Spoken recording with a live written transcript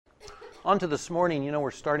On to this morning,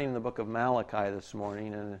 we're starting the book of Malachi this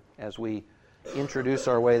morning, and as we introduce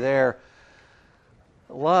our way there,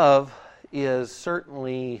 love is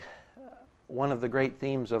certainly one of the great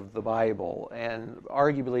themes of the Bible, and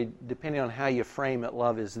arguably, depending on how you frame it,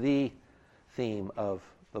 love is the theme of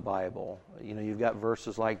the Bible. You've got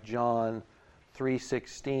verses like John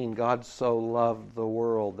 3:16, God so loved the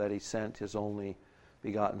world that He sent His only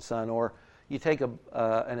begotten Son. Or you take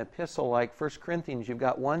an epistle like 1 Corinthians, you've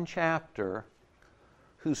got one chapter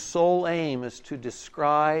whose sole aim is to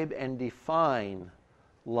describe and define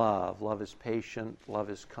love. Love is patient, love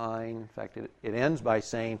is kind. In fact, it ends by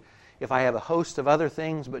saying, if I have a host of other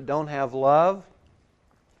things but don't have love,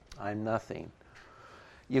 I'm nothing.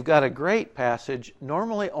 You've got a great passage,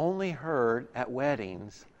 normally only heard at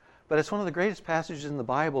weddings, but it's one of the greatest passages in the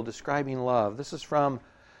Bible describing love. This is from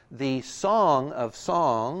the Song of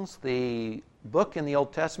Songs, the book in the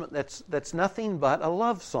Old Testament that's nothing but a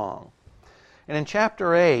love song. And in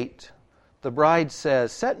chapter 8, the bride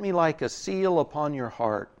says, "Set me like a seal upon your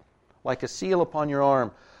heart, like a seal upon your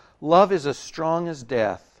arm. Love is as strong as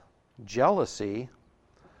death. Jealousy,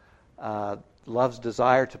 love's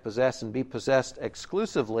desire to possess and be possessed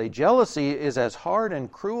exclusively. Jealousy is as hard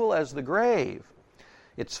and cruel as the grave.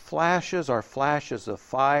 Its flashes are flashes of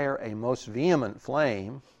fire, a most vehement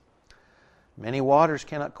flame. Many waters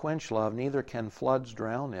cannot quench love, neither can floods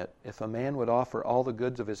drown it. If a man would offer all the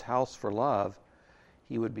goods of his house for love,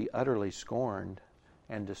 he would be utterly scorned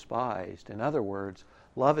and despised." In other words,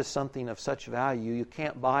 love is something of such value, you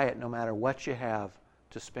can't buy it no matter what you have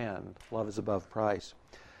to spend. Love is above price.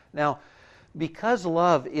 Now, because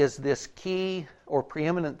love is this key or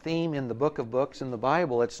preeminent theme in the book of books in the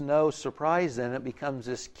Bible, it's no surprise then it becomes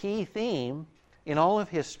this key theme in all of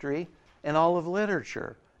history and all of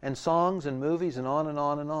literature, and songs and movies and on and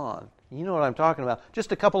on and on. You know what I'm talking about.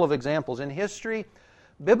 Just a couple of examples. In history,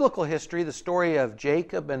 biblical history, the story of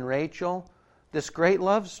Jacob and Rachel, this great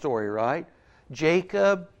love story, right?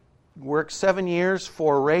 Jacob works 7 years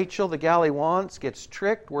for Rachel, the gal he wants, gets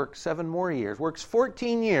tricked, works 7 more years, works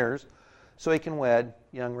 14 years so he can wed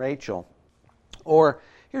young Rachel. Or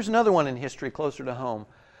here's another one in history closer to home.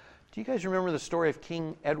 Do you guys remember the story of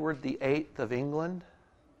King Edward VIII of England?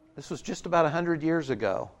 This was just about 100 years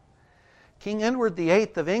ago. King Edward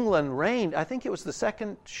VIII of England reigned, I think it was the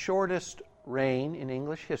second shortest reign in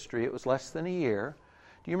English history. It was less than a year.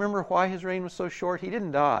 Do you remember why his reign was so short? He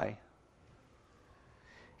didn't die.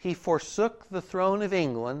 He forsook the throne of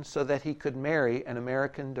England so that he could marry an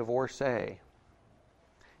American divorcee.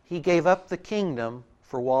 He gave up the kingdom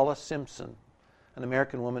for Wallis Simpson, an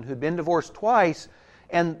American woman who'd been divorced twice,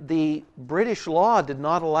 and the British law did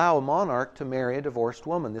not allow a monarch to marry a divorced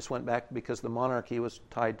woman. This went back because the monarchy was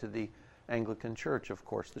tied to the Anglican Church, of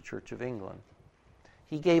course, the Church of England.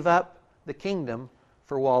 He gave up the kingdom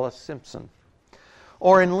for Wallis Simpson.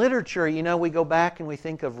 Or in literature, we go back and we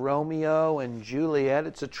think of Romeo and Juliet.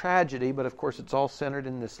 It's a tragedy, but of course it's all centered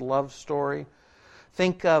in this love story.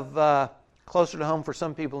 Think of, closer to home for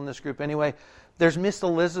some people in this group anyway, there's Miss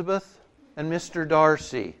Elizabeth and Mr.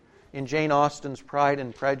 Darcy in Jane Austen's Pride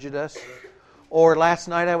and Prejudice. Or last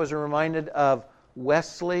night I was reminded of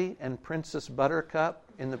Wesley and Princess Buttercup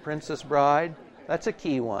in The Princess Bride. That's a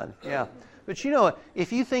key one, yeah. But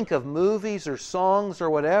if you think of movies or songs or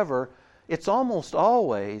whatever, it's almost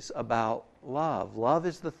always about love. Love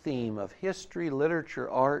is the theme of history, literature,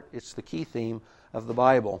 art. It's the key theme of the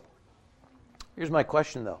Bible. Here's my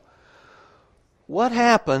question, though. What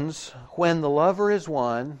happens when the lover is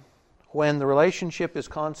won, when the relationship is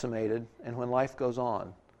consummated, and when life goes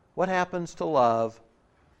on? What happens to love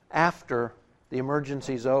after the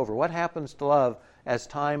emergency's over? What happens to love as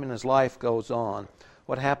time and as life goes on?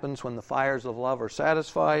 What happens when the fires of love are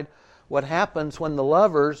satisfied? What happens when the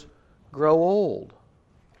lovers grow old?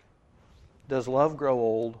 Does love grow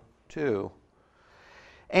old too?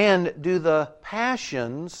 And do the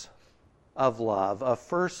passions of love, of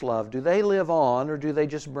first love, do they live on, or do they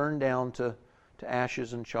just burn down to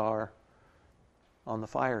ashes and char on the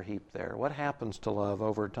fire heap there? What happens to love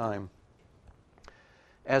over time?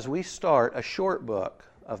 As we start a short book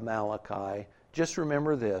of Malachi, just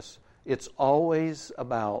remember this: it's always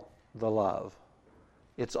about the love.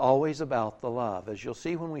 It's always about the love. As you'll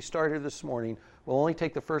see when we start here this morning, we'll only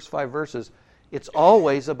take the first 5 verses. It's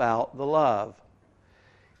always about the love.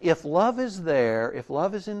 If love is there, if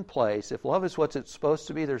love is in place, if love is what it's supposed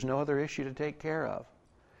to be, there's no other issue to take care of.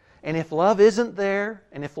 And if love isn't there,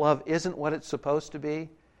 and if love isn't what it's supposed to be,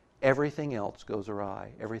 everything else goes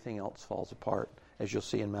awry. Everything else falls apart, as you'll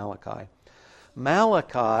see in Malachi.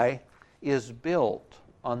 Malachi is built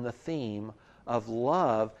on the theme of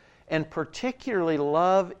love and particularly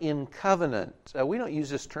love in covenant. We don't use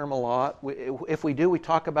this term a lot. If we do, we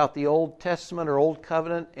talk about the Old Testament or Old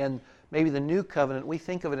Covenant and maybe the New Covenant. We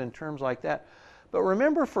think of it in terms like that. But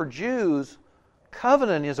remember, for Jews,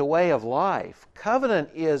 covenant is a way of life. Covenant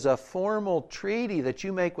is a formal treaty that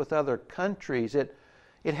you make with other countries. It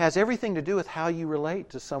has everything to do with how you relate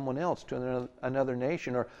to someone else, to another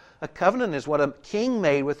nation. Or a covenant is what a king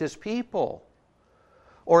made with his people.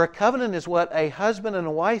 Or a covenant is what a husband and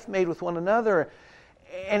a wife made with one another.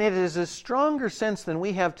 And it is a stronger sense than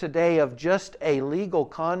we have today of just a legal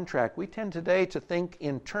contract. We tend today to think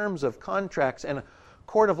in terms of contracts and a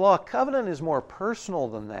court of law. Covenant is more personal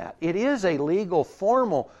than that. It is a legal,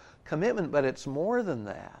 formal commitment, but it's more than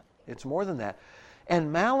that. It's more than that.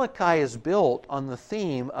 And Malachi is built on the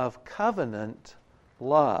theme of covenant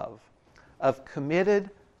love, of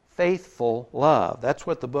committed, faithful love. That's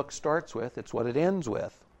what the book starts with. It's what it ends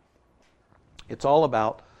with. It's all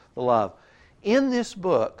about the love. In this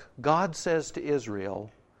book, God says to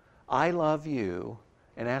Israel, I love you,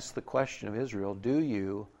 and asks the question of Israel, do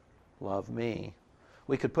you love me?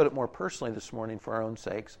 We could put it more personally this morning for our own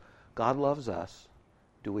sakes. God loves us.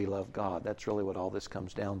 Do we love God? That's really what all this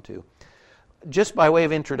comes down to. Just by way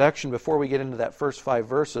of introduction, before we get into that first 5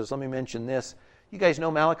 verses, let me mention this. You guys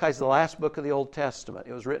know Malachi is the last book of the Old Testament.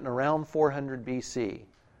 It was written around 400 BC.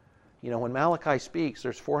 You know, when Malachi speaks,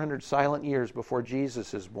 there's 400 silent years before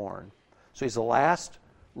Jesus is born. So he's the last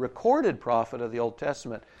recorded prophet of the Old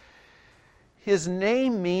Testament. His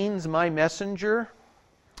name means my messenger.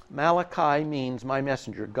 Malachi means my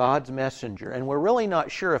messenger, God's messenger. And we're really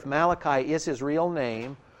not sure if Malachi is his real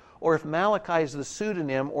name or if Malachi is the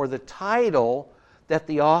pseudonym or the title that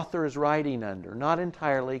the author is writing under. Not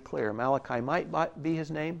entirely clear. Malachi might be his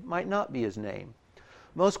name, might not be his name.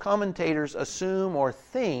 Most commentators assume or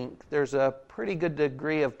think there's a pretty good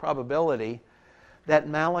degree of probability that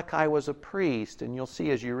Malachi was a priest. And you'll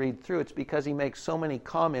see as you read through, it's because he makes so many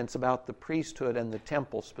comments about the priesthood and the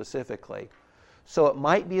temple specifically. So it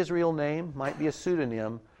might be his real name, might be a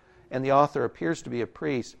pseudonym, and the author appears to be a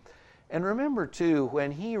priest. And remember, too,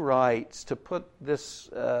 when he writes, to put this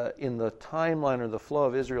in the timeline or the flow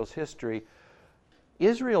of Israel's history,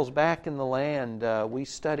 Israel's back in the land. We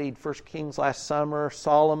studied 1 Kings last summer,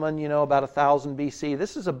 Solomon, about 1000 BC.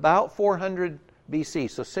 This is about 400 BC,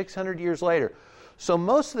 so 600 years later. So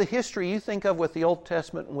most of the history you think of with the Old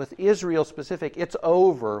Testament and with Israel specific, it's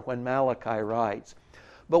over when Malachi writes.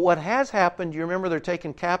 But what has happened, you remember they're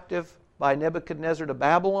taken captive by Nebuchadnezzar to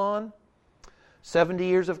Babylon? 70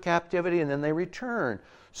 years of captivity, and then they return.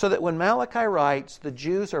 So that when Malachi writes, the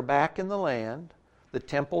Jews are back in the land, the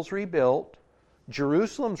temple's rebuilt,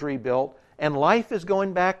 Jerusalem's rebuilt, and life is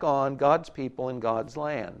going back on, God's people in God's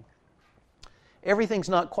land. Everything's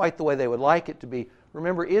not quite the way they would like it to be.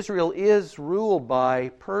 Remember, Israel is ruled by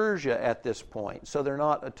Persia at this point, so they're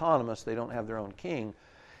not autonomous, they don't have their own king.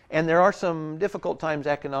 And there are some difficult times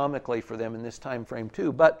economically for them in this time frame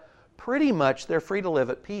too, but pretty much they're free to live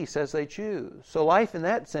at peace as they choose. So life in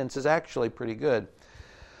that sense is actually pretty good.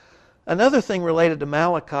 Another thing related to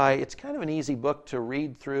Malachi, it's kind of an easy book to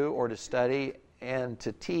read through or to study and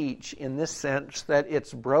to teach in this sense that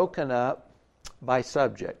it's broken up by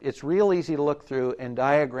subject. It's real easy to look through and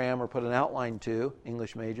diagram or put an outline to,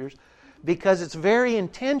 English majors, because it's very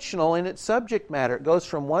intentional in its subject matter. It goes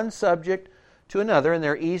from one subject to another, and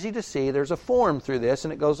they're easy to see. There's a form through this,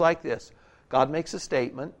 and it goes like this. God makes a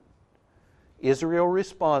statement. Israel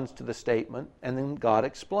responds to the statement, and then God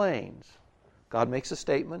explains. God makes a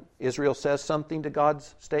statement. Israel says something to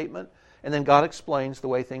God's statement, and then God explains the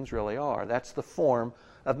way things really are. That's the form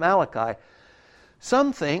of Malachi.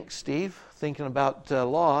 Some think, Steve, thinking about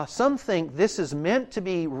law, some think this is meant to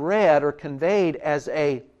be read or conveyed as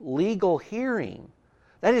a legal hearing.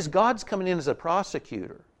 That is, God's coming in as a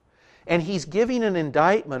prosecutor. And he's giving an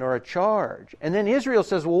indictment or a charge. And then Israel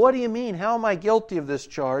says, well, what do you mean? How am I guilty of this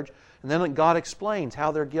charge? And then God explains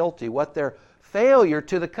how they're guilty, what their failure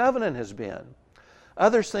to the covenant has been.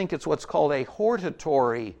 Others think it's what's called a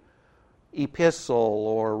hortatory epistle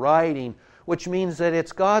or writing, which means that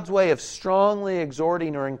it's God's way of strongly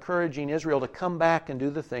exhorting or encouraging Israel to come back and do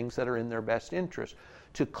the things that are in their best interest,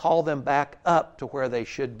 to call them back up to where they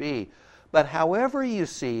should be. But however you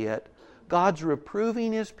see it, God's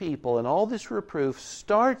reproving His people, and all this reproof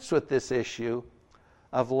starts with this issue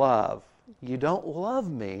of love. You don't love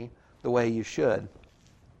me the way you should.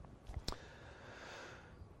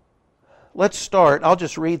 Let's start. I'll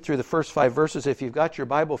just read through the first 5 verses. If you've got your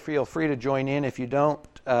Bible, feel free to join in. If you don't,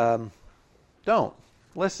 don't.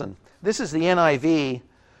 Listen. This is the NIV,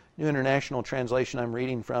 New International Translation, I'm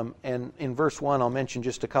reading from. And in verse 1, I'll mention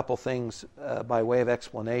just a couple things by way of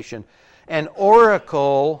explanation. An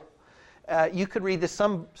oracle You could read this,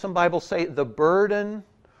 some Bibles say the burden.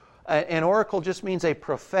 An oracle just means a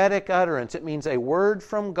prophetic utterance. It means a word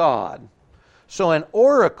from God. So an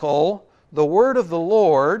oracle, the word of the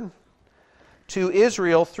Lord to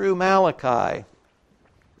Israel through Malachi.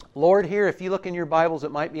 Lord here, if you look in your Bibles,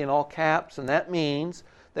 it might be in all caps, and that means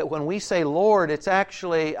that when we say Lord, it's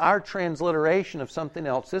actually our transliteration of something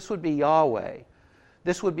else. This would be Yahweh.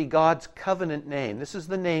 This would be God's covenant name. This is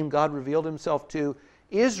the name God revealed Himself to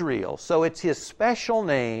Israel. So it's His special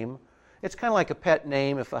name. It's kind of like a pet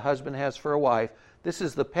name if a husband has for a wife. This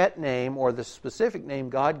is the pet name or the specific name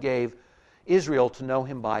God gave Israel to know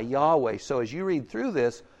Him by, Yahweh. So as you read through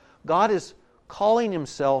this, God is calling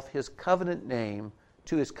Himself His covenant name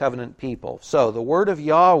to His covenant people. So the word of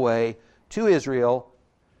Yahweh to Israel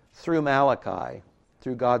through Malachi,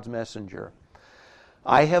 through God's messenger.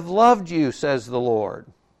 I have loved you, says the Lord.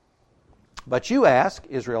 But you ask,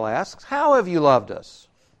 Israel asks, how have you loved us?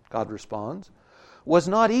 God responds, was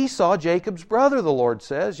not Esau Jacob's brother, the Lord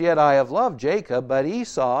says, yet I have loved Jacob, but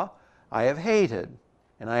Esau I have hated,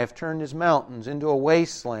 and I have turned his mountains into a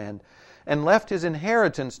wasteland, and left his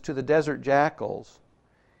inheritance to the desert jackals.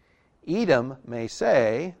 Edom may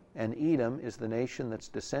say, and Edom is the nation that's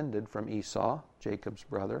descended from Esau, Jacob's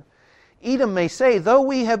brother, Edom may say, though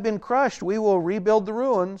we have been crushed, we will rebuild the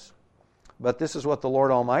ruins. But this is what the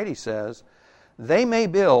Lord Almighty says, they may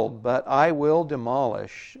build, but I will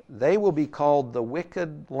demolish. They will be called the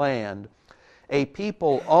wicked land, a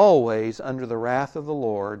people always under the wrath of the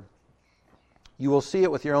Lord. You will see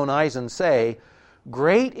it with your own eyes and say,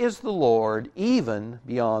 great is the Lord, even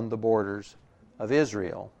beyond the borders of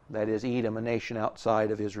Israel. That is, Edom, a nation outside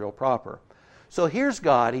of Israel proper. So here's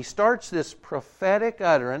God. He starts this prophetic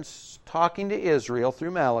utterance talking to Israel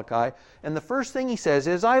through Malachi, and the first thing He says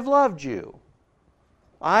is, I've loved you.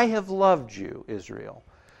 I have loved you, Israel.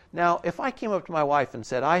 Now, if I came up to my wife and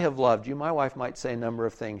said, I have loved you, my wife might say a number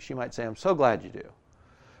of things. She might say, I'm so glad you do.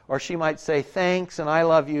 Or she might say, thanks, and I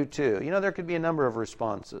love you too. You know, there could be a number of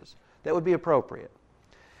responses that would be appropriate.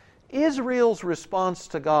 Israel's response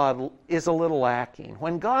to God is a little lacking.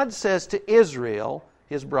 When God says to Israel,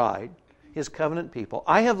 His bride, His covenant people,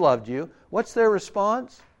 I have loved you, what's their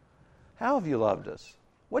response? How have you loved us?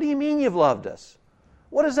 What do you mean you've loved us?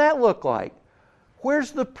 What does that look like?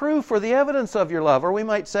 Where's the proof or the evidence of your love? Or we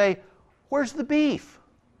might say, where's the beef?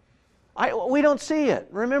 We don't see it.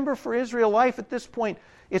 Remember, for Israel life at this point,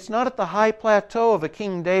 it's not at the high plateau of a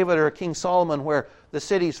King David or a King Solomon where the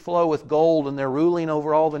cities flow with gold and they're ruling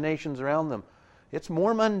over all the nations around them. It's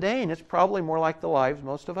more mundane. It's probably more like the lives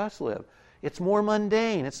most of us live. It's more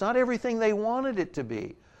mundane. It's not everything they wanted it to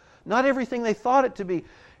be. Not everything they thought it to be.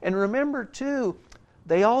 And remember, too,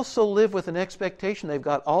 they also live with an expectation. They've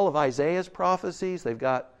got all of Isaiah's prophecies. They've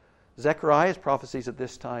got Zechariah's prophecies at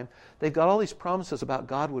this time. They've got all these promises about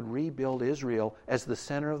God would rebuild Israel as the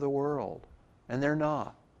center of the world. And they're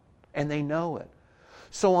not. And they know it.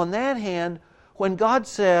 So on that hand, when God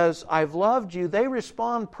says, I've loved you, they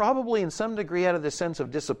respond probably in some degree out of this sense of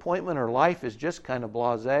disappointment, or life is just kind of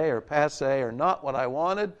blasé or passé or not what I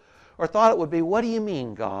wanted, or thought it would be, what do you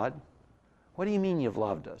mean, God? What do you mean you've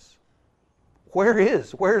loved us?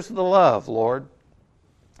 Where's the love, Lord?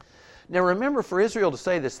 Now remember, for Israel to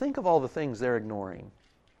say this, think of all the things they're ignoring.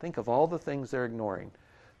 Think of all the things they're ignoring.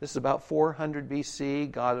 This is about 400 BC.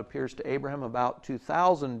 God appears to Abraham about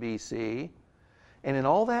 2000 BC. And in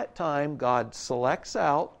all that time, God selects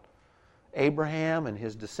out Abraham and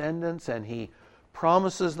his descendants, and He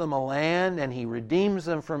promises them a land, and He redeems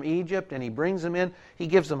them from Egypt, and He brings them in. He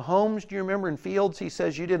gives them homes, do you remember, in fields He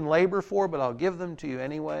says you didn't labor for, but I'll give them to you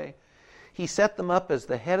anyway. He set them up as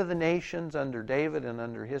the head of the nations under David and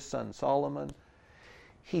under his son Solomon.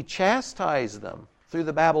 He chastised them through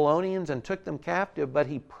the Babylonians and took them captive, but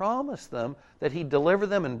He promised them that He'd deliver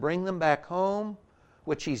them and bring them back home,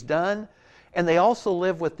 which He's done. And they also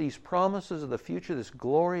live with these promises of the future, this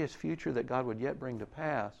glorious future that God would yet bring to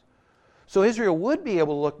pass. So Israel would be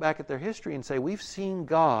able to look back at their history and say, we've seen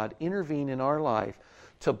God intervene in our life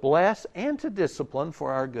to bless and to discipline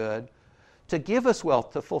for our good, to give us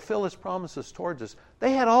wealth, to fulfill His promises towards us.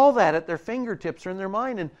 They had all that at their fingertips or in their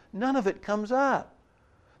mind, and none of it comes up.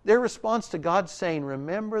 Their response to God saying,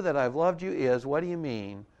 remember that I've loved you is, what do you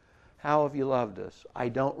mean? How have you loved us? I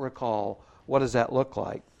don't recall. What does that look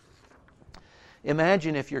like?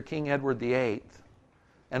 Imagine if you're King Edward VIII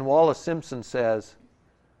and Wallis Simpson says,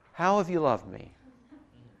 how have you loved me?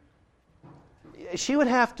 She would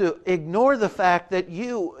have to ignore the fact that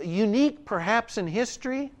you, unique perhaps in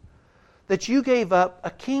history, that you gave up a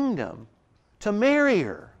kingdom to marry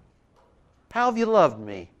her. How have you loved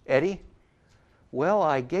me, Eddie? Well,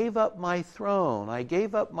 I gave up my throne. I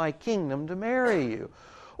gave up my kingdom to marry you.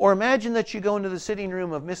 Or imagine that you go into the sitting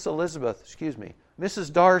room of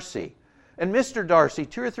Mrs. Darcy, and Mr. Darcy,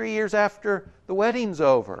 2 or 3 years after the wedding's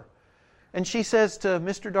over. And she says to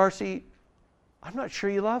Mr. Darcy, I'm not sure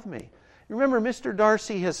you love me. Remember, Mr.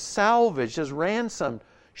 Darcy has salvaged, has ransomed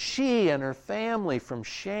she and her family from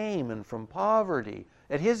shame and from poverty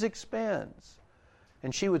at his expense.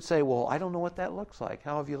 And she would say, well, I don't know what that looks like.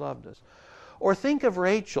 How have you loved us? Or think of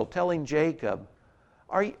Rachel telling Jacob,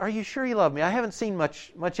 are you sure you love me? I haven't seen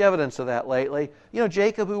much evidence of that lately. You know,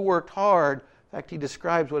 Jacob, who worked hard, in fact, he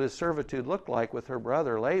describes what his servitude looked like with her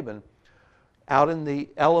brother Laban, out in the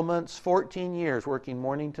elements, 14 years, working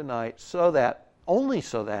morning to night, only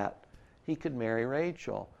so that he could marry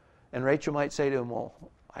Rachel. And Rachel might say to him, well,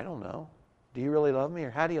 I don't know. Do you really love me,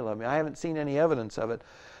 or how do you love me? I haven't seen any evidence of it.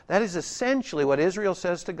 That is essentially what Israel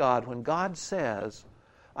says to God. When God says,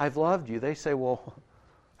 I've loved you, they say, well,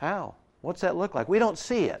 how? What's that look like? We don't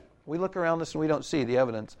see it. We look around us and we don't see the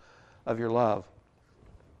evidence of your love.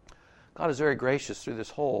 God is very gracious through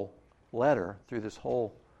this whole letter, through this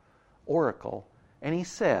whole oracle. And he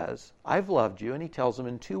says, I've loved you, and he tells them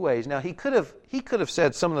in 2 ways. Now, he could have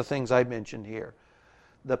said some of the things I mentioned here,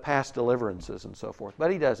 the past deliverances and so forth,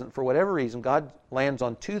 but he doesn't. For whatever reason, God lands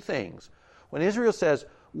on 2 things. When Israel says,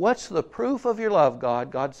 what's the proof of your love,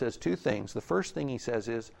 God? God says 2 things. The first thing he says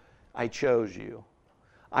is, I chose you.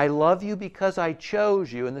 I love you because I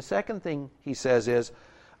chose you. And the second thing he says is,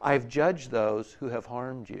 I've judged those who have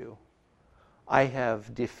harmed you. I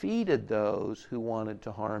have defeated those who wanted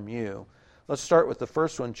to harm you. Let's start with the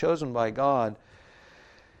first one, chosen by God.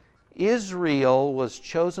 Israel was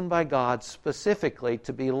chosen by God specifically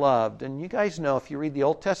to be loved. And you guys know, if you read the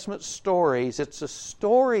Old Testament stories, it's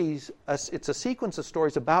a sequence of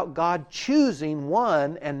stories about God choosing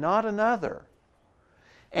one and not another.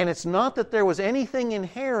 And it's not that there was anything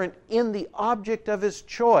inherent in the object of his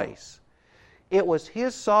choice. It was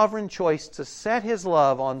his sovereign choice to set his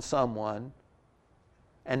love on someone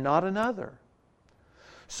and not another.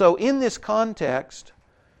 So in this context,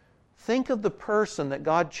 think of the person that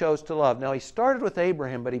God chose to love. Now, he started with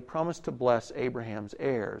Abraham, but he promised to bless Abraham's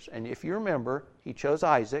heirs. And if you remember, he chose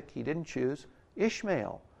Isaac. He didn't choose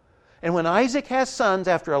Ishmael. And when Isaac has sons,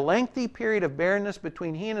 after a lengthy period of barrenness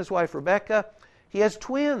between he and his wife Rebekah, he has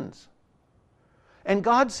twins. And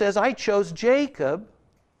God says, I chose Jacob,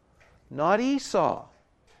 not Esau.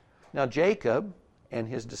 Now, Jacob and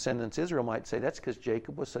his descendants Israel might say, that's because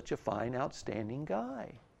Jacob was such a fine, outstanding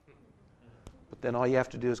guy. But then all you have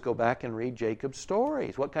to do is go back and read Jacob's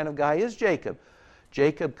stories. What kind of guy is Jacob?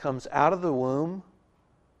 Jacob comes out of the womb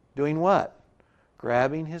doing what?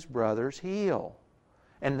 Grabbing his brother's heel.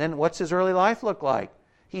 And then what's his early life look like?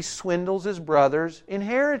 He swindles his brother's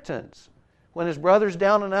inheritance. When his brother's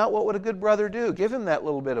down and out, what would a good brother do? Give him that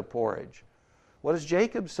little bit of porridge. What does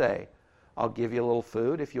Jacob say? I'll give you a little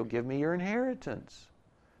food if you'll give me your inheritance.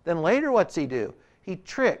 Then later what's he do? He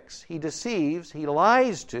tricks, he deceives, he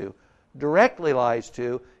directly lies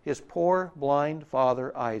to his poor blind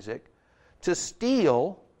father Isaac to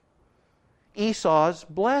steal Esau's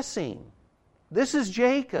blessing. This is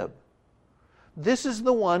Jacob. This is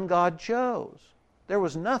the one God chose. There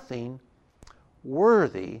was nothing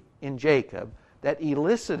worthy in Jacob that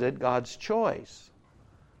elicited God's choice.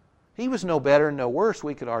 He was no better and no worse,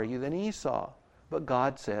 we could argue, than Esau. But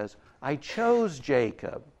God says, I chose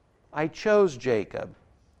Jacob. I chose Jacob.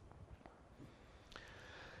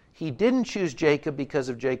 He didn't choose Jacob because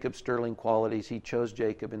of Jacob's sterling qualities. He chose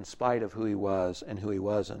Jacob in spite of who he was and who he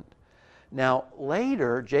wasn't. Now,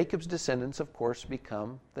 later, Jacob's descendants, of course,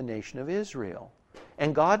 become the nation of Israel.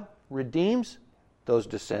 And God redeems those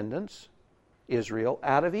descendants, Israel,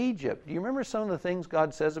 out of Egypt. Do you remember some of the things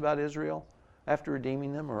God says about Israel after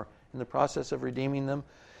redeeming them, or in the process of redeeming them?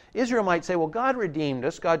 Israel might say, well, God redeemed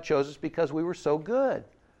us, God chose us because we were so good,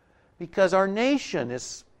 because our nation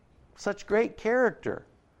is such great character.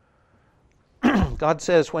 God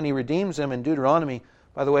says when he redeems them in Deuteronomy,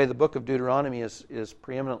 by the way, the book of Deuteronomy is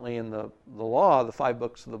preeminently in the law, the 5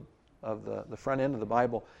 books of the front end of the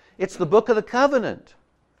Bible. It's the book of the covenant.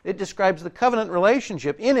 It describes the covenant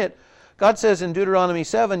relationship. In it, God says in Deuteronomy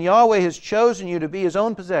 7, Yahweh has chosen you to be his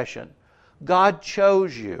own possession. God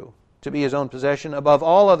chose you to be his own possession above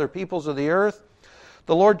all other peoples of the earth.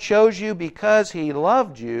 The Lord chose you because he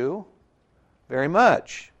loved you very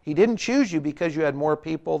much. He didn't choose you because you had more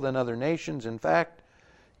people than other nations. In fact,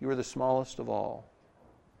 you were the smallest of all.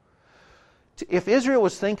 If Israel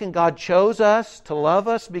was thinking God chose us to love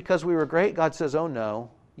us because we were great, God says, oh no,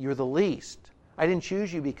 you're the least. I didn't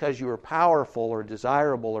choose you because you were powerful or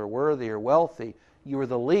desirable or worthy or wealthy. You were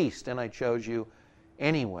the least, and I chose you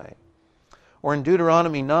anyway. Or in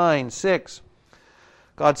Deuteronomy 9:6,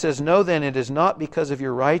 God says, "Know then, it is not because of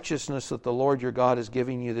your righteousness that the Lord your God is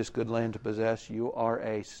giving you this good land to possess. You are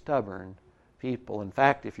a stubborn people." In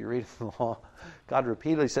fact, if you read the law, God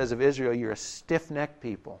repeatedly says of Israel, you're a stiff-necked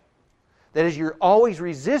people. That is, you're always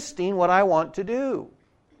resisting what I want to do.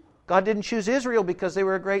 God didn't choose Israel because they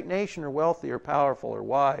were a great nation or wealthy or powerful or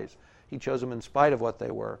wise. He chose them in spite of what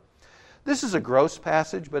they were. This is a gross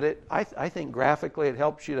passage, but I think graphically it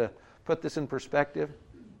helps you to put this in perspective.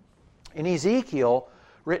 In Ezekiel,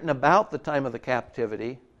 written about the time of the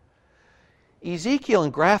captivity, Ezekiel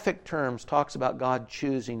in graphic terms talks about God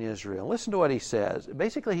choosing Israel. Listen to what he says.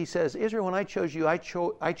 Basically he says, Israel, when I chose you, I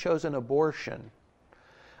chose an abortion.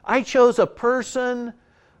 I chose a person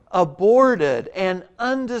aborted and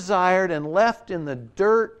undesired and left in the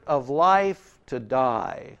dirt of life to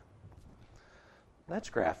die.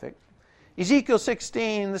 That's graphic. Ezekiel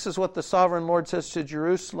 16, this is what the sovereign Lord says to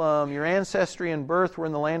Jerusalem. Your ancestry and birth were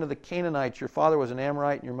in the land of the Canaanites. Your father was an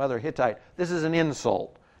Amorite and your mother a Hittite. This is an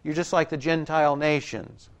insult. You're just like the Gentile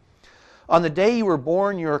nations. On the day you were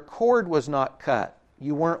born, your cord was not cut.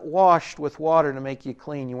 You weren't washed with water to make you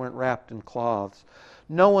clean. You weren't wrapped in cloths.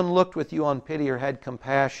 No one looked with you on pity or had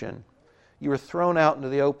compassion. You were thrown out into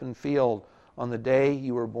the open field. On the day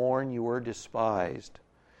you were born, you were despised.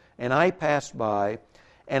 And I passed by,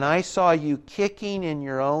 and I saw you kicking in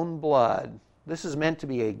your own blood. This is meant to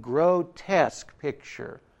be a grotesque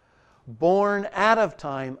picture. Born out of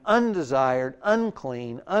time, undesired,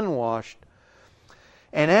 unclean, unwashed.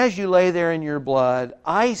 And as you lay there in your blood,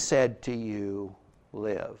 I said to you,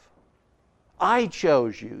 live. I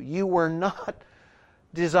chose you. You were not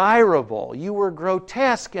desirable. You were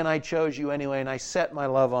grotesque, and I chose you anyway, and I set my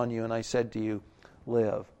love on you, and I said to you,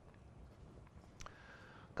 live.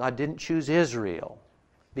 God didn't choose Israel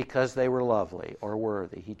because they were lovely or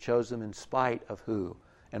worthy. He chose them in spite of who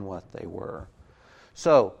and what they were.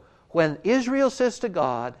 So, when Israel says to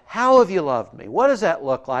God, how have you loved me? What does that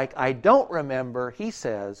look like? I don't remember. He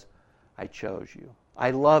says, I chose you.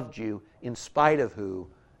 I loved you in spite of who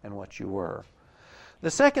and what you were. The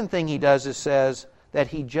second thing he does is says that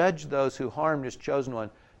he judged those who harmed his chosen one.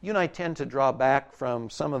 You and I tend to draw back from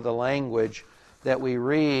some of the language that we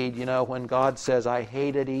read, when God says, I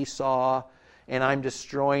hated Esau and I'm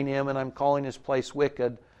destroying him and I'm calling his place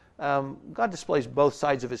wicked. God displays both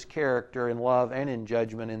sides of his character in love and in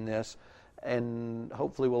judgment in this, and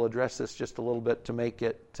hopefully we'll address this just a little bit to make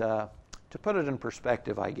it, to put it in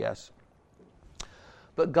perspective, I guess.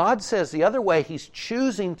 But God says the other way he's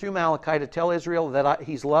choosing through Malachi to tell Israel that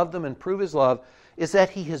he's loved them and prove his love is that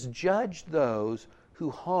he has judged those who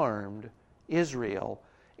harmed Israel.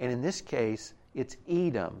 And in this case, it's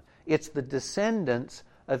Edom. It's the descendants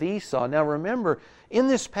of Esau. Now remember, in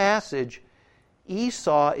this passage,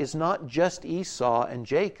 Esau is not just Esau and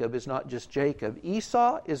Jacob is not just Jacob.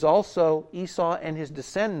 Esau is also Esau and his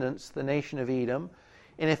descendants, the nation of Edom.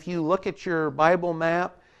 And if you look at your Bible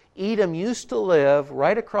map, Edom used to live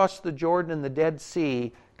right across the Jordan and the Dead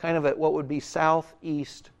Sea, kind of at what would be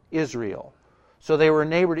southeast Israel. So they were a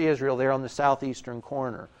neighbor to Israel there on the southeastern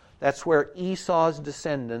corner. That's where Esau's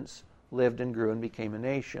descendants lived and grew and became a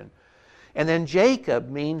nation. And then Jacob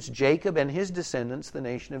means Jacob and his descendants, the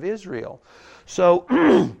nation of Israel. So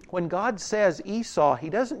when God says Esau, he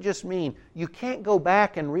doesn't just mean you can't go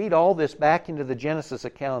back and read all this back into the Genesis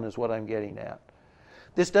account is what I'm getting at.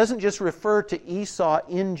 This doesn't just refer to Esau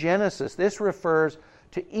in Genesis. This refers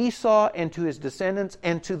to Esau and to his descendants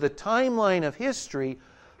and to the timeline of history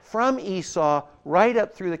from Esau right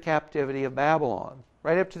up through the captivity of Babylon,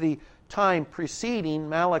 right up to the time preceding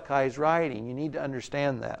Malachi's writing. You need to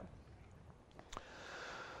understand that.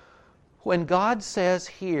 When God says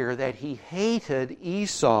here that he hated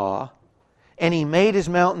Esau and he made his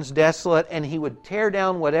mountains desolate and he would tear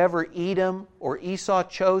down whatever Edom or Esau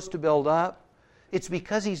chose to build up, it's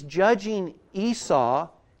because he's judging Esau,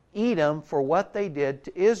 Edom, for what they did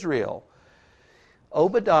to Israel.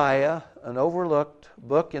 Obadiah, an overlooked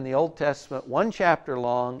book in the Old Testament, one chapter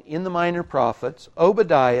long, in the Minor Prophets,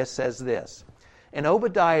 Obadiah says this. And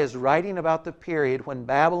Obadiah is writing about the period when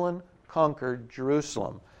Babylon conquered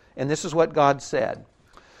Jerusalem. And this is what God said.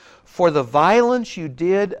 For the violence you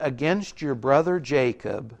did against your brother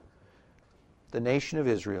Jacob, the nation of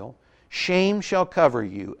Israel, shame shall cover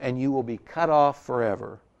you, and you will be cut off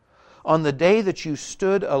forever. On the day that you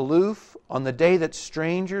stood aloof, on the day that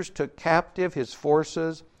strangers took captive his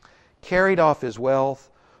forces, carried off his wealth,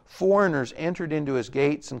 foreigners entered into his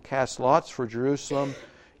gates and cast lots for Jerusalem,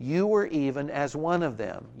 you were even as one of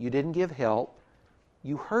them. You didn't give help.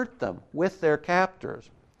 You hurt them with their captors.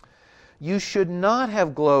 You should not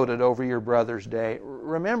have gloated over your brother's day.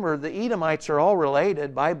 Remember, the Edomites are all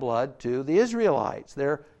related by blood to the Israelites.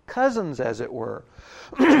 They're cousins as it were.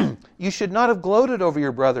 You should not have gloated over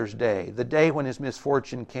your brother's day, the day when his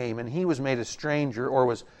misfortune came and he was made a stranger or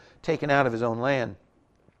was taken out of his own land.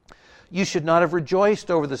 You should not have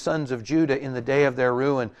rejoiced over the sons of Judah in the day of their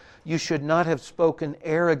ruin. You should not have spoken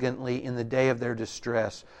arrogantly in the day of their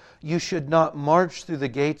distress. You should not march through the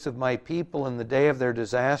gates of my people in the day of their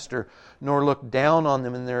disaster, nor look down on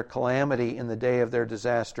them in their calamity in the day of their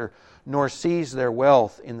disaster, nor seize their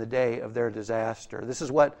wealth in the day of their disaster. This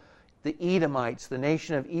is what the Edomites, the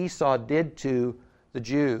nation of Esau, did to the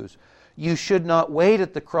Jews. You should not wait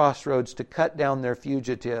at the crossroads to cut down their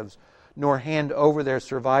fugitives, nor hand over their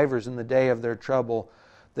survivors in the day of their trouble.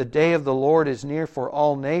 The day of the Lord is near for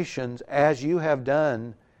all nations. As you have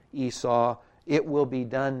done, Esau, it will be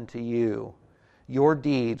done to you. Your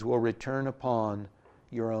deeds will return upon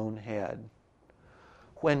your own head.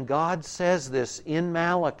 When God says this in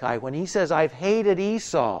Malachi, when He says, I've hated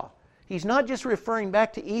Esau, He's not just referring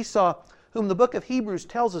back to Esau, whom the book of Hebrews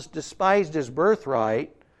tells us despised his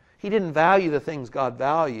birthright. He didn't value the things God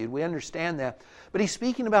valued. We understand that. But He's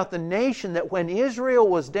speaking about the nation that when Israel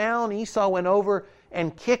was down, Esau went over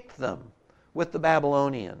and kicked them with the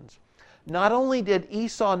Babylonians. Not only did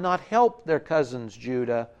Esau not help their cousins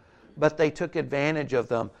Judah, but they took advantage of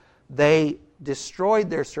them. They destroyed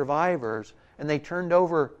their survivors, and they turned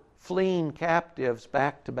over fleeing captives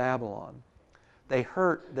back to Babylon. They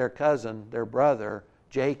hurt their cousin, their brother,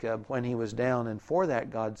 Jacob, when he was down, and for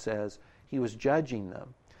that, God says, He was judging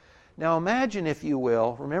them. Now imagine, if you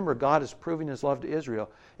will, remember God is proving His love to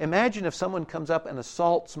Israel. Imagine if someone comes up and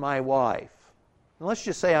assaults my wife. And let's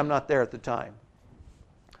just say I'm not there at the time.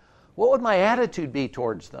 What would my attitude be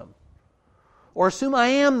towards them? Or assume I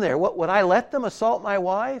am there. What, would I let them assault my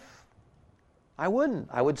wife? I wouldn't.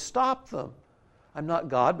 I would stop them. I'm not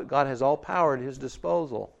God, but God has all power at His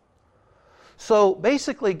disposal. So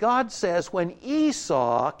basically God says when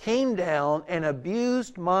Esau came down and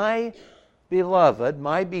abused my beloved,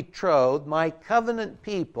 my betrothed, my covenant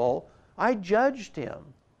people, I judged him.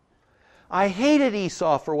 I hated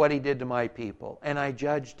Esau for what he did to my people, and I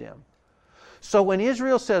judged him. So when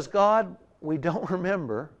Israel says, God, we don't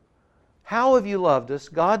remember, how have you loved us?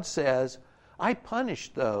 God says, I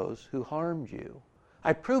punished those who harmed you.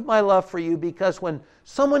 I proved my love for you because when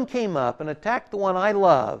someone came up and attacked the one I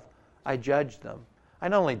love, I judged them. I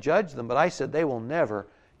not only judged them, but I said they will never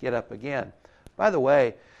get up again. By the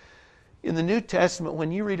way, in the New Testament,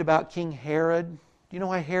 when you read about King Herod, do you know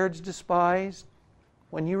why Herod's despised?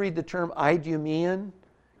 When you read the term Idumean,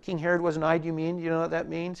 King Herod was an Idumean. Do you know what that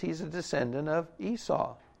means? He's a descendant of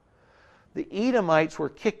Esau. The Edomites were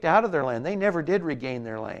kicked out of their land. They never did regain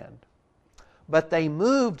their land. But they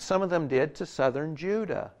moved, some of them did, to southern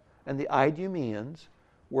Judah. And the Idumeans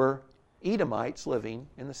were Edomites living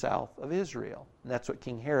in the south of Israel. And that's what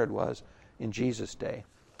King Herod was in Jesus' day.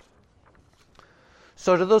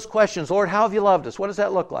 So to those questions, Lord, how have you loved us? What does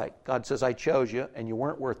that look like? God says, I chose you, and you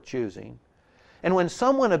weren't worth choosing. And when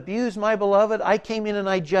someone abused my beloved, I came in and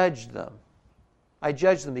I judged them. I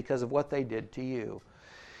judged them because of what they did to you.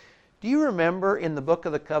 Do you remember in the book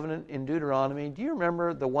of the covenant in Deuteronomy, do you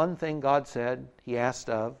remember the one thing God said He asked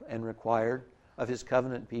of and required of His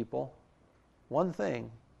covenant people? One thing.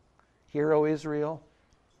 Hear, O Israel,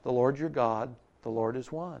 the Lord your God, the Lord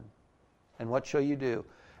is one. And what shall you do?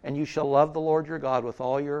 And you shall love the Lord your God with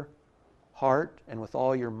all your heart and with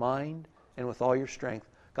all your mind and with all your strength.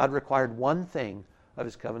 God required one thing of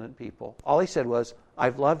His covenant people. All He said was,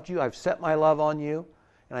 I've loved you, I've set my love on you,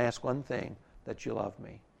 and I ask one thing, that you love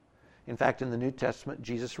me. In fact, in the New Testament,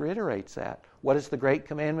 Jesus reiterates that. What is the great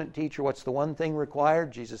commandment, teacher? What's the one thing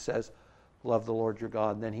required? Jesus says, love the Lord your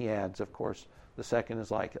God. And then He adds, of course, the second is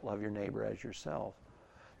like it, love your neighbor as yourself.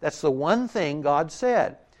 That's the one thing God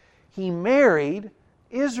said. He married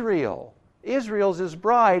Israel. Israel's His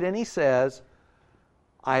bride, and He says,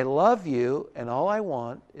 I love you, and all I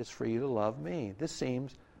want is for you to love me. This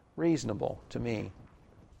seems reasonable to me.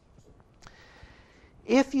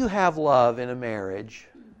 If you have love in a marriage,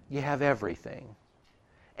 you have everything.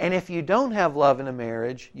 And if you don't have love in a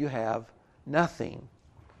marriage, you have nothing.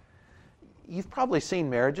 You've probably seen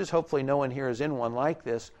marriages, hopefully no one here is in one like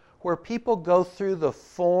this, where people go through the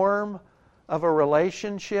form of a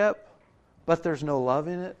relationship, but there's no love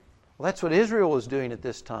in it. Well, that's what Israel was doing at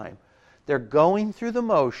this time. They're going through the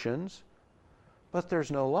motions, but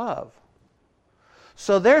there's no love.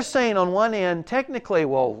 So they're saying on one end, technically,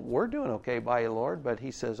 well, we're doing okay by you, Lord, but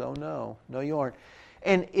He says, oh no, no you aren't.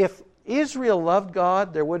 And if Israel loved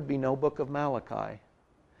God, there would be no book of Malachi.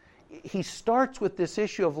 He starts with this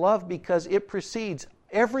issue of love because it precedes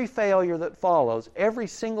every failure that follows, every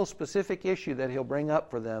single specific issue that He'll bring up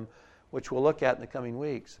for them, which we'll look at in the coming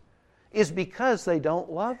weeks. is because they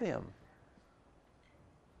don't love Him.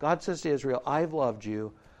 God says to Israel, I've loved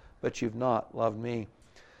you, but you've not loved me.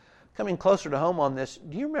 Coming closer to home on this,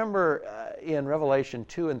 do you remember in Revelation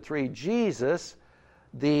 2 and 3, Jesus,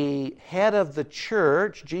 the head of the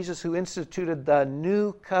church, Jesus who instituted the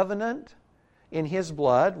new covenant in His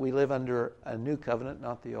blood? We live under a new covenant,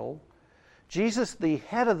 not the old. Jesus, the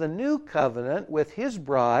head of the new covenant with His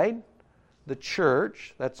bride, the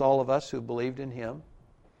church, that's all of us who believed in Him.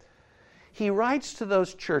 He writes to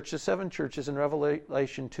those churches, 7 churches in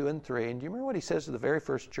Revelation 2 and 3. And do you remember what He says to the very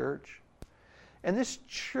first church? And this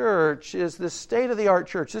church is the state-of-the-art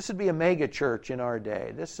church. This would be a mega church in our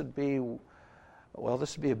day. This would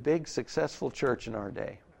be a big, successful church in our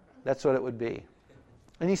day. That's what it would be.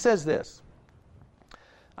 And He says this,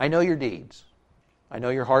 I know your deeds. I know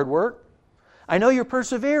your hard work. I know your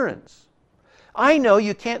perseverance. I know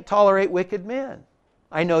you can't tolerate wicked men.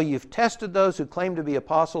 I know you've tested those who claim to be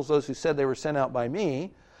apostles, those who said they were sent out by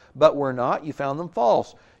me, but were not. You found them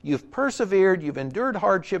false. You've persevered, you've endured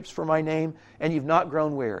hardships for my name, and you've not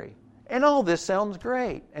grown weary. And all this sounds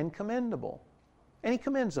great and commendable. And He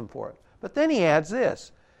commends them for it. But then He adds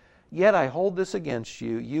this, yet I hold this against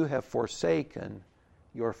you, you have forsaken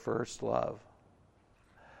your first love.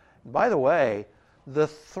 By the way, the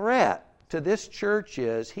threat to this church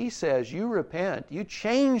is, He says, you repent, you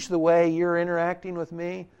change the way you're interacting with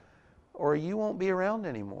me, or you won't be around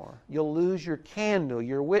anymore. You'll lose your candle,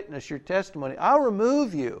 your witness, your testimony. I'll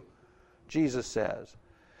remove you, Jesus says.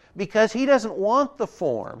 Because He doesn't want the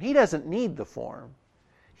form. He doesn't need the form.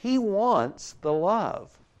 He wants the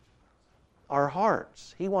love. Our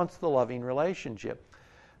hearts. He wants the loving relationship.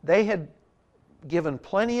 They had given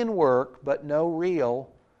plenty in work, but no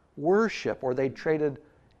real worship, or they traded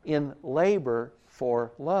in labor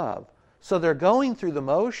for love. So they're going through the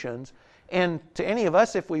motions, and to any of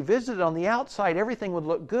us, if we visited on the outside, everything would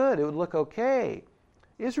look good. It would look okay.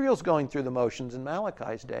 Israel's going through the motions in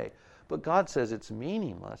Malachi's day, but God says it's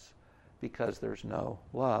meaningless because there's no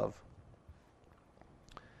love.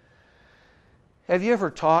 Have you ever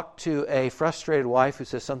talked to a frustrated wife who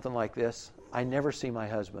says something like this? I never see my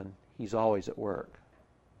husband. He's always at work.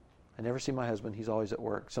 I never see my husband. He's always at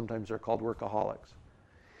work. Sometimes they're called workaholics.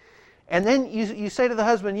 And then you say to the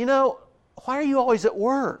husband, why are you always at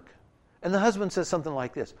work? And the husband says something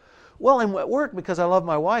like this, well, I'm at work because I love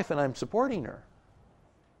my wife and I'm supporting her.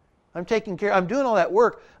 I'm doing all that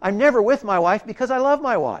work. I'm never with my wife because I love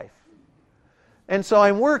my wife. And so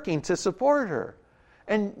I'm working to support her.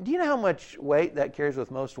 And do you know how much weight that carries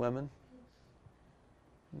with most women?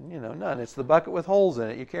 None. It's the bucket with holes in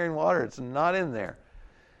it. You're carrying water. It's not in there.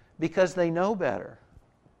 Because they know better.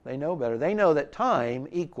 They know better. They know that time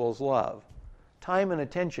equals love. Time and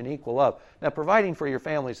attention equal love. Now, providing for your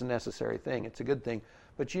family is a necessary thing. It's a good thing.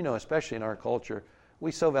 But especially in our culture,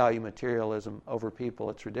 we so value materialism over people,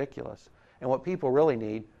 it's ridiculous. And what people really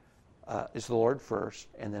need is the Lord first,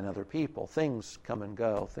 and then other people. Things come and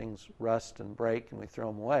go. Things rust and break, and we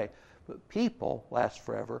throw them away. But people last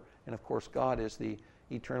forever, and of course God is the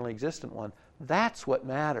eternally existent one. That's what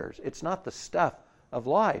matters. It's not the stuff of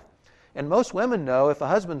life. And most women know if a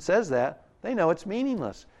husband says that, they know it's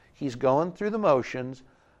meaningless. He's going through the motions,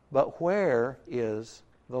 but where is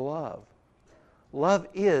the love? Love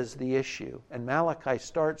is the issue, and Malachi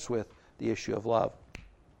starts with the issue of love.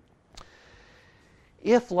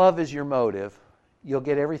 If love is your motive, you'll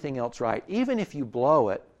get everything else right. Even if you blow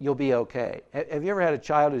it, you'll be okay. Have you ever had a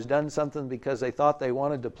child who's done something because they thought they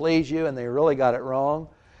wanted to please you and they really got it wrong?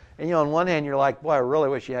 And on one hand you're like, boy, I really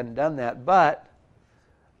wish you hadn't done that, but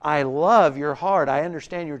I love your heart. I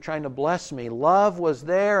understand you're trying to bless me. Love was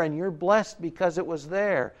there and you're blessed because it was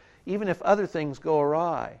there, even if other things go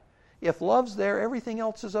awry. If love's there, everything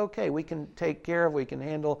else is okay. We can take care of, we can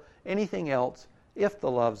handle anything else if the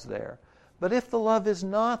love's there. But if the love is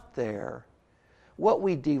not there, what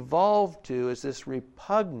we devolve to is this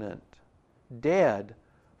repugnant, dead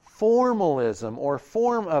formalism or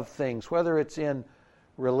form of things, whether it's in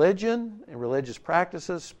religion and religious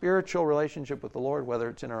practices, spiritual relationship with the Lord, whether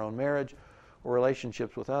it's in our own marriage or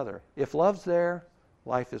relationships with others. If love's there,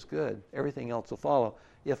 life is good. Everything else will follow.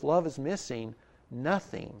 If love is missing,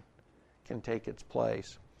 nothing can take its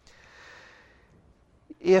place.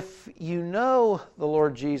 If you know the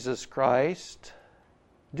Lord Jesus Christ,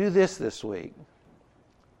 do this week.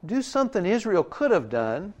 Do something Israel could have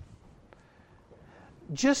done.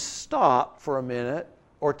 Just stop for a minute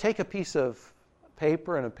or take a piece of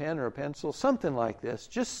paper and a pen or a pencil, something like this.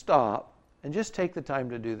 Just stop and just take the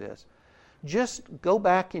time to do this. Just go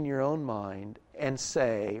back in your own mind and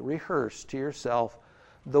rehearse to yourself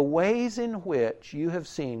the ways in which you have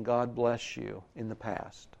seen God bless you in the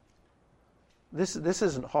past. This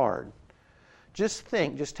isn't hard. Just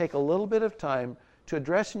take a little bit of time to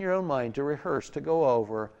address in your own mind, to rehearse, to go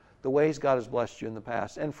over the ways God has blessed you in the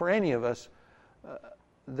past. And for any of us,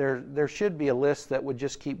 there should be a list that would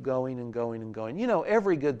just keep going and going and going. You know,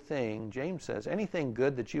 every good thing, James says, anything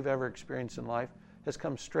good that you've ever experienced in life has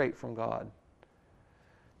come straight from God.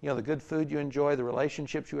 You know, the good food you enjoy, the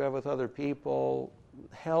relationships you have with other people,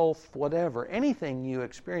 health, whatever, anything you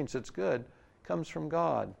experience that's good comes from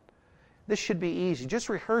God. This should be easy. Just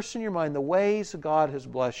rehearse in your mind the ways God has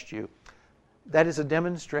blessed you. That is a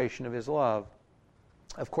demonstration of His love.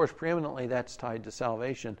 Of course, preeminently that's tied to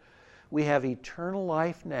salvation. We have eternal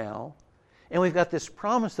life now, and we've got this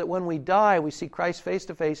promise that when we die, we see Christ face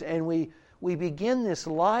to face, and we begin this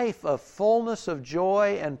life of fullness of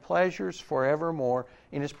joy and pleasures forevermore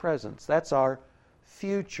in His presence. That's our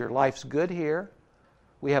future. Life's good here.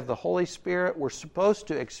 We have the Holy Spirit. We're supposed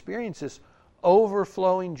to experience this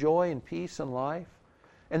overflowing joy and peace and life.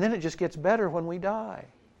 And then it just gets better when we die.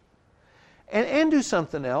 And do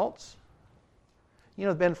something else. You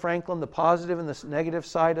know, Ben Franklin, the positive and the negative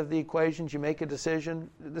side of the equations, you make a decision.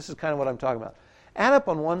 This is kind of what I'm talking about. Add up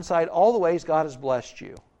on one side all the ways God has blessed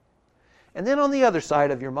you. And then on the other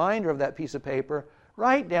side of your mind or of that piece of paper,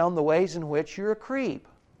 write down the ways in which you're a creep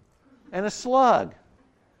and a slug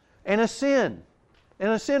and a sin and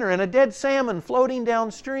a sinner and a dead salmon floating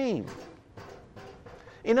downstream.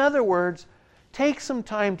 In other words, take some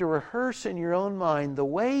time to rehearse in your own mind the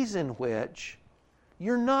ways in which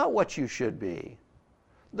you're not what you should be.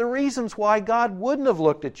 The reasons why God wouldn't have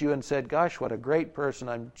looked at you and said, gosh, what a great person,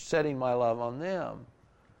 I'm setting my love on them.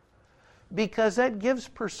 Because that gives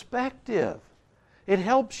perspective. It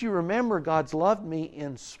helps you remember God's loved me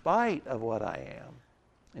in spite of what I am,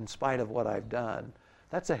 in spite of what I've done.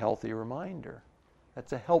 That's a healthy reminder.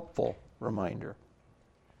 That's a helpful reminder.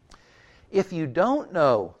 If you don't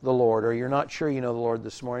know the Lord, or you're not sure you know the Lord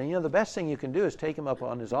this morning, you know, the best thing you can do is take Him up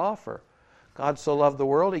on His offer. God so loved the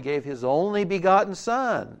world, He gave His only begotten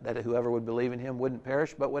Son, that whoever would believe in Him wouldn't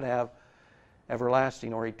perish, but would have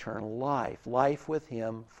everlasting or eternal life. Life with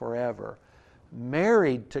Him forever.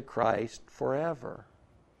 Married to Christ forever.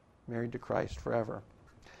 Married to Christ forever.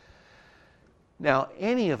 Now,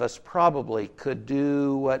 any of us probably could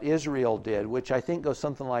do what Israel did, which I think goes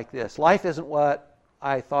something like this. Life isn't what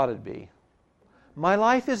I thought it'd be. My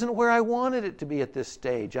life isn't where I wanted it to be at this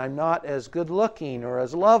stage. I'm not as good looking or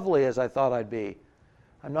as lovely as I thought I'd be.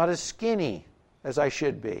 I'm not as skinny as I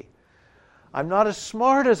should be. I'm not as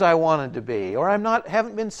smart as I wanted to be, or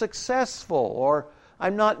haven't been successful, or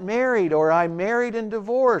I'm not married, or I'm married and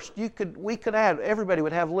divorced. We could add, everybody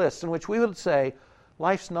would have lists in which we would say,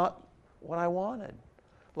 life's not what I wanted.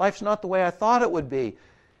 Life's not the way I thought it would be.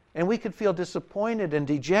 And we could feel disappointed and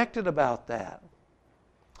dejected about that.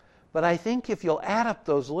 But I think if you'll add up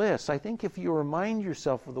those lists, I think if you remind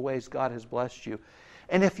yourself of the ways God has blessed you,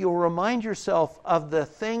 and if you'll remind yourself of the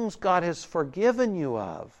things God has forgiven you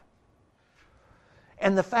of,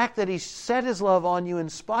 and the fact that He's set His love on you in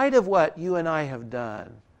spite of what you and I have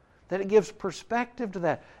done, that it gives perspective to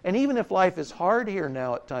that. And even if life is hard here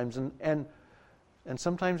now at times, and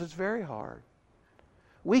sometimes it's very hard,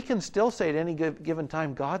 we can still say at any given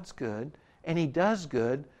time, God's good, and He does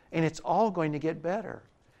good, and it's all going to get better.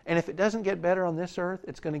 And if it doesn't get better on this earth,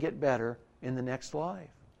 it's going to get better in the next life.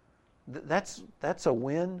 That's a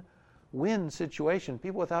win-win situation.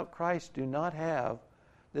 People without Christ do not have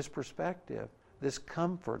this perspective, this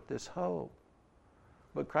comfort, this hope.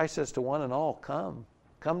 But Christ says to one and all, come.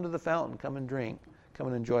 Come to the fountain, come and drink, come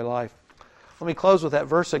and enjoy life. Let me close with that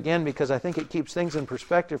verse again because I think it keeps things in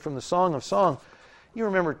perspective from the Song of Songs. You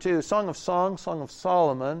remember too, Song of Songs, Song of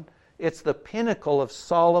Solomon. It's the pinnacle of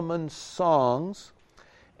Solomon's songs.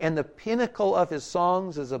 And the pinnacle of his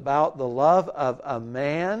songs is about the love of a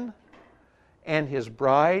man and his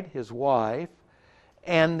bride, his wife.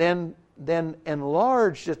 And then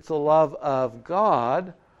enlarged, it's the love of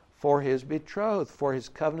God for His betrothed, for His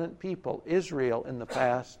covenant people, Israel in the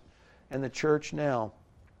past and the church now.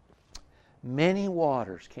 Many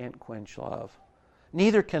waters can't quench love.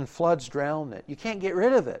 Neither can floods drown it. You can't get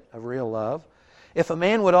rid of it, of real love. If a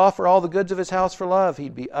man would offer all the goods of his house for love,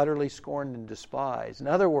 he'd be utterly scorned and despised. In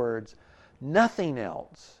other words, nothing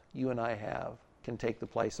else you and I have can take the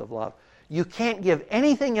place of love. You can't give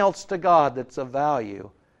anything else to God that's of value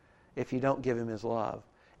if you don't give Him His love.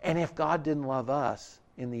 And if God didn't love us,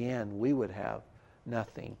 in the end, we would have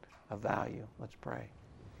nothing of value. Let's pray.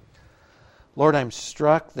 Lord, I'm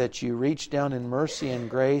struck that You reached down in mercy and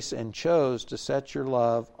grace and chose to set Your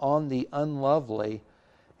love on the unlovely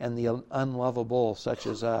and the unlovable, such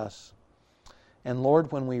as us. And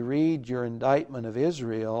Lord, when we read Your indictment of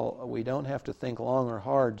Israel, we don't have to think long or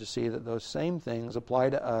hard to see that those same things apply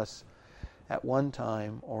to us at one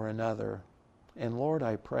time or another. And Lord,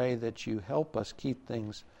 I pray that you help us keep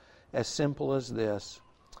things as simple as this,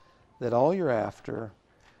 that all you're after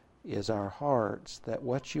is our hearts, that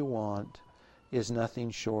what you want is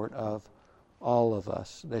nothing short of all of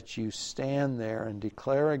us, that you stand there and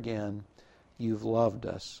declare again, you've loved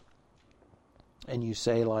us. And you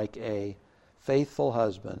say like a faithful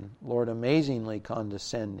husband, Lord, amazingly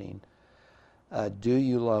condescending, do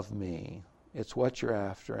you love me? It's what you're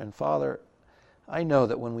after. And Father, I know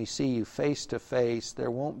that when we see you face to face,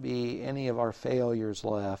 there won't be any of our failures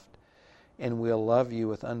left, and we'll love you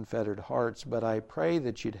with unfettered hearts. But I pray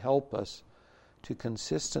that you'd help us to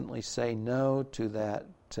consistently say no to that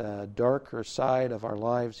darker side of our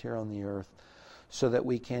lives here on the earth, so that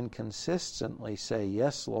we can consistently say,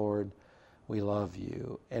 yes, Lord, we love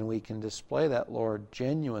you. And we can display that, Lord,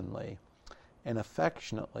 genuinely and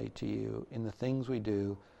affectionately to you in the things we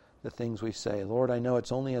do, the things we say. Lord, I know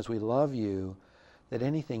it's only as we love you that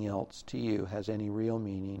anything else to you has any real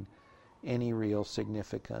meaning, any real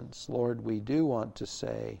significance. Lord, we do want to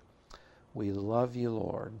say, we love you,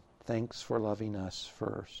 Lord. Thanks for loving us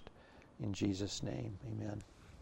first. In Jesus' name, amen.